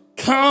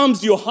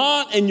 calms your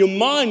heart and your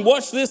mind.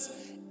 Watch this,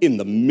 in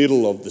the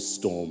middle of the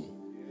storm.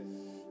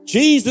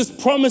 Jesus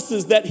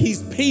promises that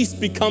His peace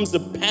becomes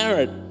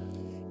apparent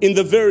in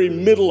the very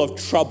middle of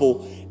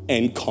trouble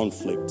and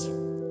conflict.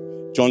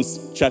 John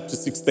chapter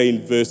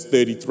 16, verse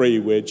 33,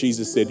 where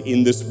Jesus said,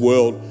 in this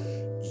world,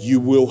 you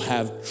will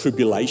have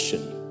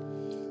tribulation.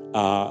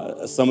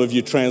 Some of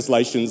your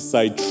translations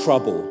say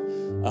trouble.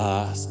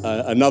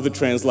 Another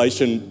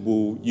translation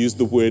will use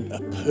the word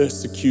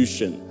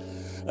persecution.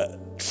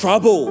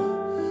 Trouble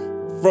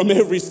from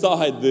every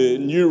side. The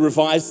New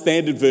Revised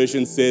Standard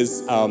Version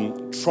says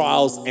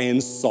trials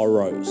and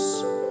sorrows.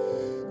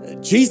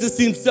 Jesus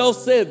Himself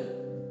said,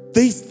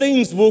 these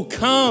things will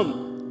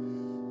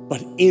come,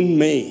 but in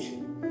me,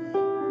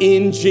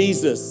 in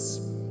Jesus,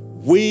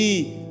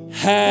 we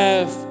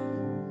have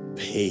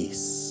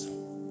peace.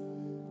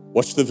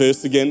 Watch the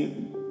verse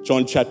again,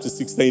 John chapter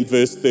 16,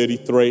 verse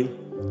 33.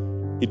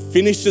 It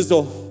finishes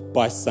off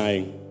by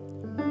saying,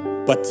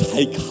 but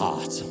take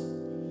heart.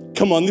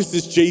 Come on, this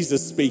is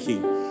Jesus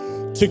speaking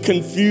to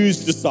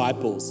confused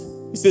disciples.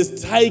 He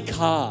says, take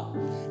heart.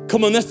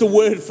 Come on, that's a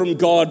word from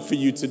God for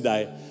you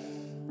today.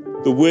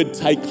 The word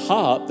take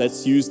heart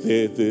that's used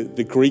there,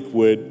 the Greek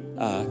word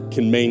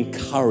can mean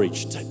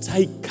courage. To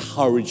take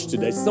courage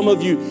today. Some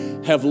of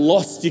you have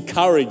lost your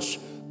courage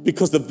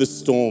because of the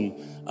storm.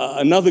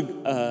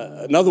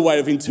 Another way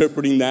of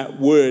interpreting that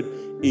word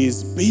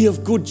is be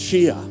of good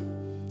cheer.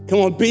 Come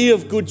on, be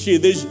of good cheer.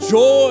 There's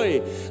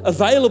joy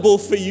available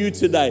for you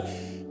today.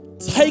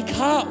 Take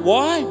heart.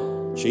 Why?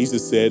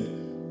 Jesus said,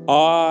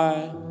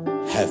 I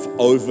have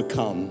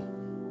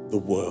overcome the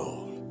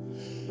world.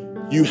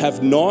 You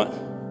have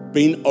not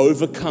been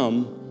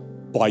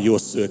overcome by your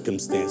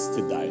circumstance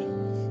today.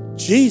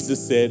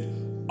 Jesus said,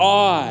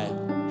 I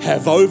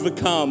have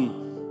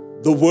overcome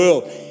the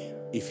world.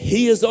 If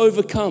he has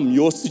overcome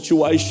your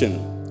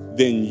situation,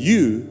 then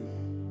you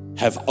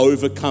have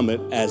overcome it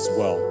as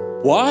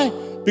well. Why?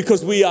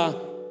 Because we are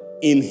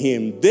in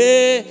him.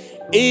 There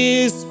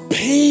is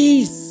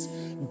peace.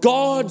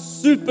 God's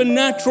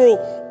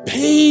supernatural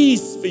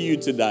peace for you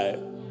today.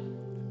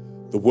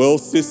 The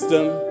world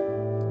system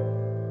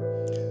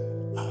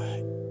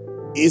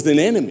is an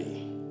enemy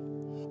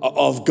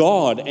of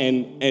God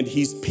and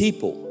his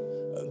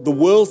people. The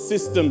world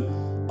system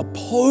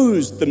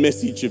opposed the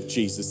message of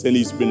Jesus and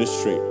his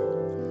ministry,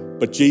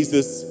 but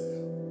Jesus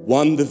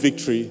won the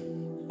victory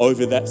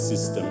over that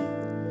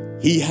system.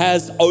 He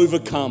has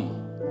overcome.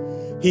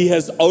 He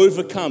has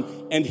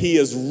overcome and he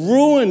has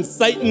ruined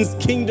Satan's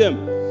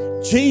kingdom.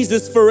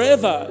 Jesus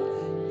forever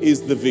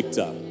is the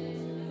victor.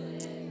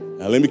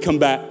 Now let me come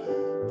back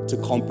to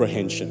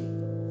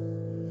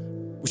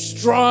comprehension. We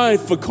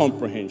strive for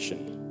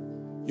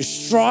comprehension. You're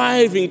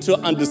striving to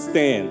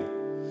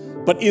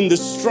understand, but in the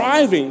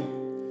striving,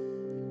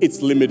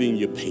 it's limiting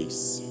your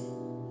peace.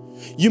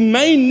 You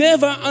may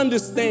never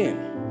understand,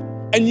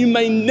 and you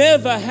may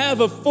never have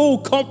a full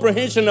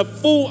comprehension, a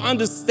full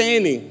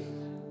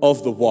understanding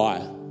of the why.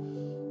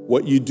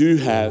 What you do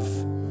have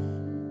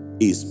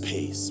is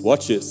peace.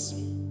 Watch this.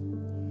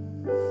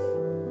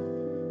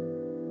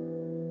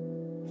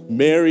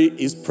 Mary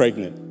is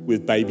pregnant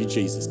with baby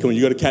Jesus. Come on,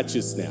 you got to catch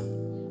this now.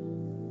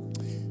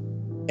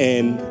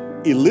 And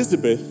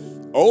Elizabeth,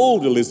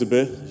 old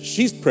Elizabeth,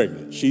 she's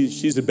pregnant.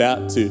 She's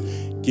about to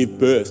give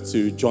birth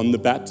to John the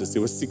Baptist. They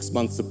were 6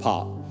 months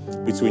apart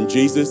between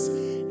Jesus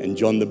and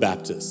John the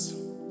Baptist.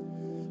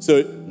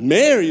 So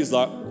Mary is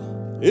like,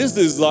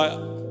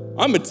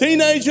 I'm a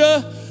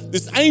teenager.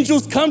 This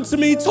angel's come to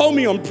me, told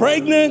me I'm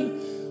pregnant.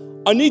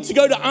 I need to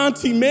go to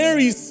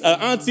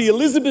Auntie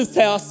Elizabeth's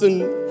house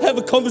and have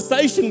a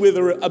conversation with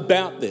her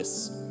about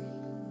this.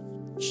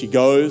 She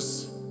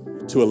goes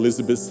to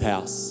Elizabeth's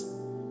house.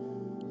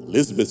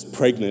 Elizabeth's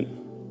pregnant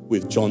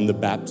with John the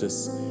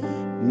Baptist.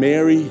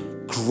 Mary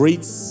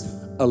greets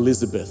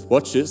Elizabeth.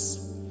 Watch this.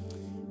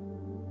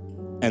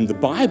 And the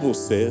Bible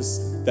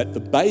says that the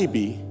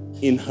baby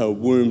in her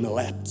womb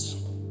leapt,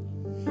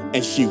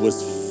 and she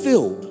was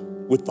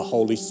filled with the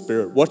Holy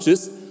Spirit. Watch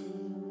this.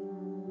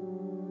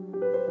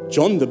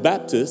 John the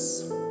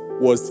Baptist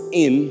was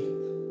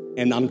in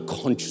an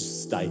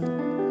unconscious state.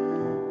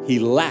 He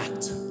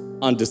lacked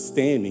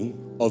understanding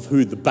of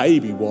who the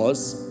baby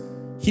was.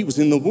 He was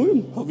in the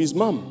womb of his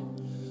mum.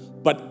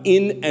 But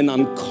in an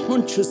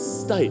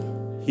unconscious state,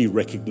 he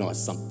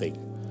recognized something.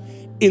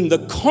 In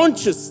the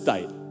conscious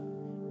state,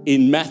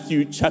 in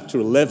Matthew chapter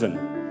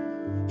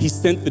 11, he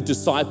sent the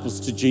disciples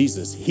to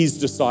Jesus, his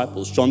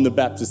disciples. John the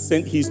Baptist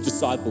sent his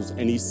disciples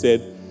and he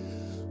said,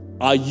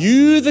 are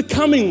you the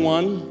coming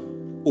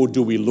one or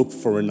do we look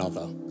for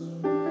another?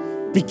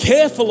 Be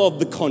careful of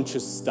the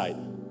conscious state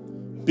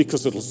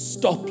because it'll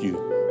stop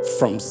you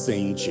from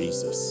seeing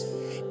Jesus.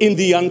 In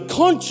the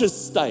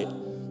unconscious state,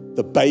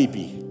 the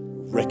baby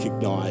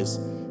recognized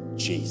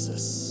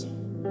Jesus.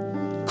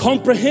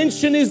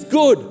 Comprehension is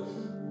good,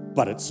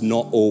 but it's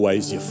not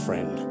always your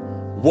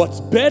friend. What's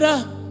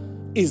better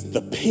is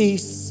the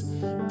peace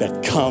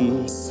that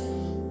comes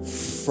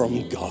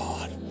from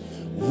God.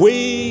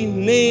 We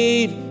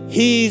need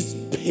his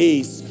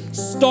peace.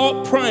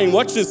 Stop praying.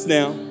 Watch this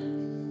now.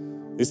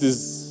 This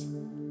is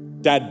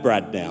Dad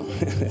Brad now.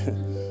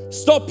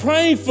 Stop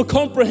praying for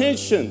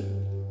comprehension.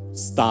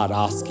 Start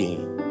asking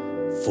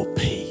for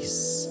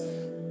peace.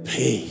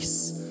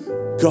 Peace.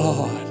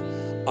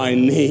 God, I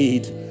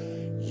need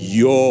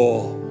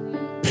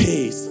your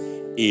peace.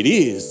 It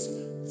is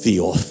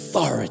the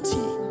authority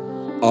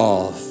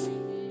of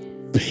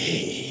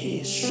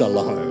peace.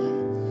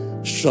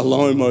 Shalom.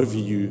 Shalom over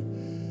you.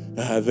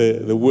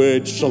 The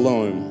word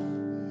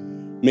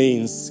shalom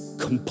means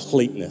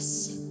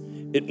completeness.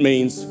 It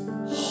means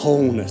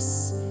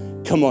wholeness.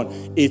 Come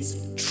on, it's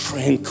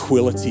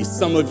tranquility.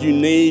 Some of you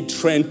need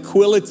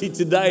tranquility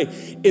today.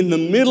 In the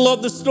middle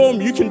of the storm,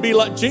 you can be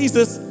like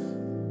Jesus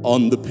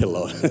on the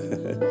pillow.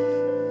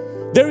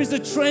 There is a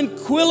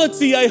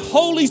tranquility, a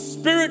Holy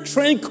Spirit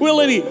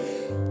tranquility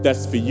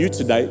that's for you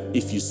today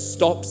if you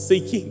stop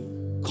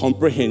seeking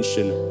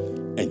comprehension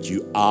and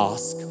you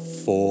ask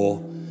for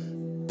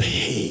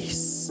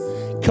peace.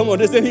 Come on,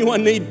 does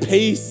anyone need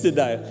peace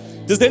today?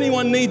 Does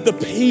anyone need the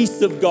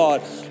peace of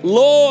God?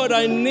 Lord,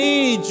 I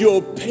need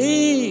your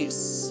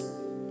peace.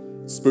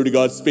 Spirit of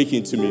God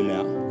speaking to me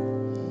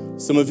now.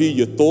 Some of you,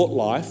 your thought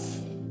life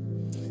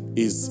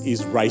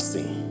is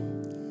racing.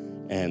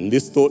 And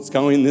this thought's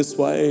going this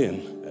way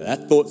and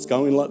that thought's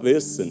going like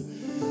this.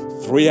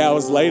 And 3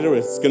 hours later,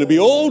 it's going to be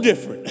all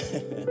different.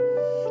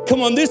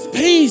 Come on, this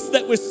peace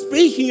that we're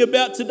speaking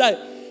about today,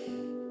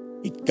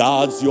 it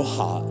guards your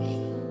heart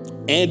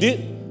and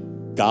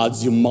it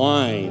guards your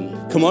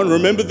mind. Come on,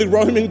 remember the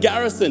Roman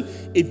garrison.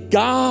 It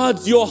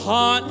guards your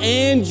heart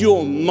and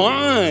your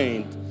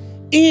mind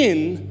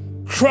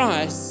in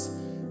Christ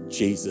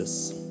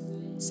Jesus.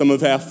 Some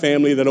of our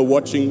family that are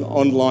watching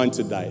online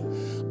today,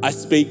 I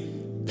speak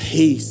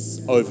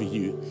peace over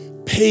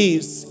you,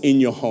 peace in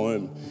your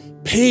home,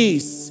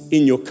 peace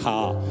in your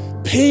car,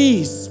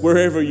 peace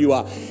wherever you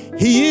are.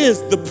 He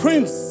is the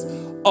Prince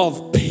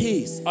of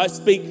Peace. I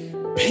speak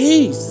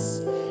peace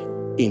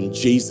in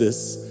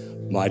Jesus'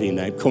 mighty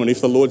name. Come on,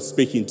 if the Lord's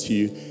speaking to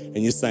you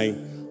and you're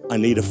saying, I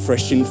need a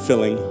fresh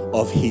infilling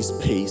of his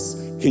peace,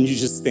 can you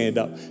just stand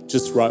up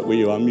just right where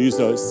you are?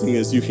 Muso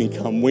singers, you can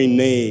come. We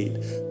need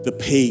the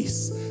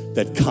peace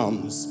that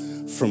comes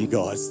from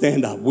God.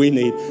 Stand up. We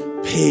need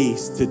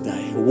peace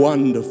today.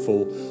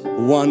 Wonderful,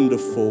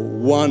 wonderful,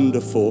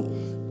 wonderful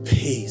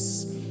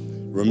peace.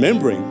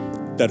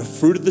 Remembering that a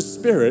fruit of the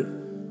Spirit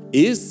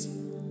is,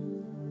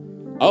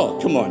 oh,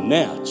 come on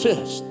now,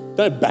 church,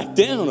 don't back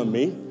down on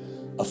me.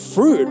 A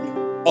fruit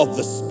of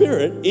the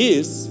Spirit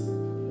is,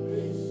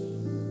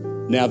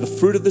 now the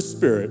fruit of the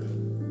Spirit,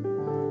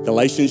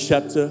 Galatians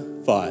chapter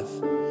 5,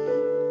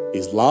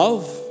 is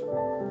love,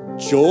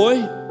 joy,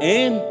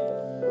 and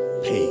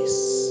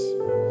peace.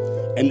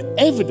 An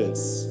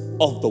evidence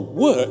of the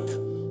work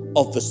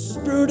of the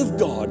Spirit of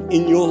God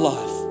in your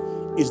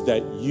life is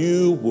that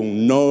you will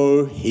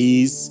know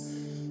his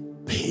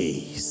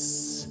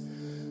peace.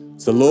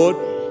 So Lord,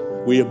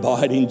 we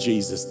abide in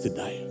Jesus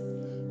today.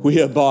 We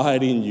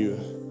abide in you.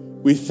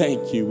 We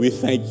thank you. We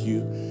thank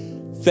you.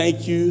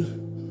 Thank you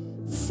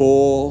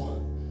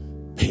for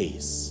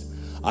peace.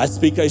 I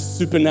speak a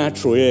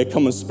supernatural,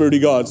 come on, Spirit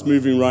of God's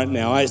moving right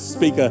now. I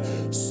speak a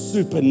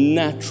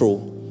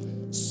supernatural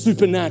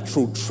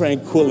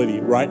tranquility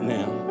right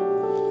now.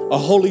 A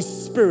Holy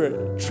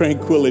Spirit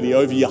tranquility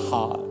over your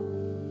heart.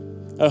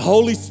 A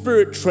Holy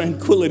Spirit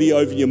tranquility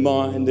over your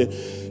mind.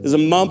 There's a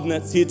mum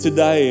that's here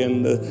today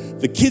and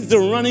the kids are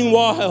running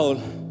wild.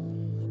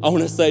 I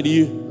want to say to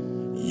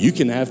you, you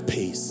can have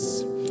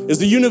peace.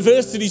 There's a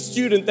university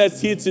student that's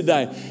here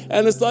today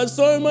and it's like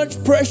so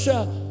much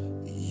pressure.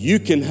 You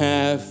can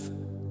have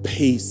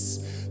peace.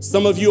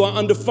 Some of you are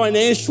under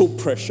financial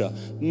pressure,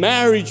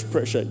 marriage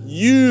pressure.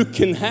 You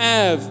can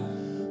have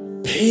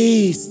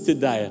peace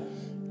today.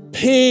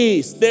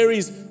 Peace. There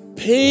is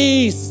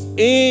peace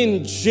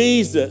in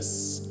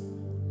Jesus.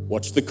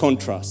 Watch the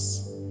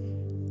contrast.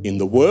 In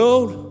the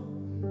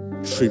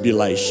world,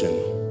 tribulation.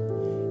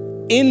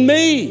 In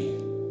me,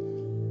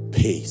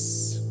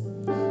 peace.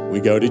 We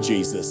go to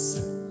Jesus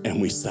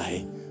and we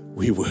say,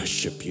 we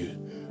worship you.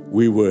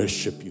 We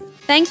worship you.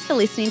 Thanks for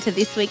listening to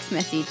this week's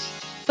message.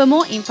 For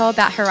more info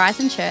about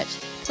Horizon Church,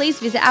 please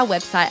visit our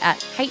website at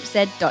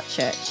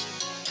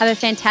hz.church. Have a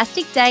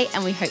fantastic day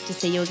and we hope to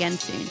see you again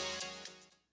soon.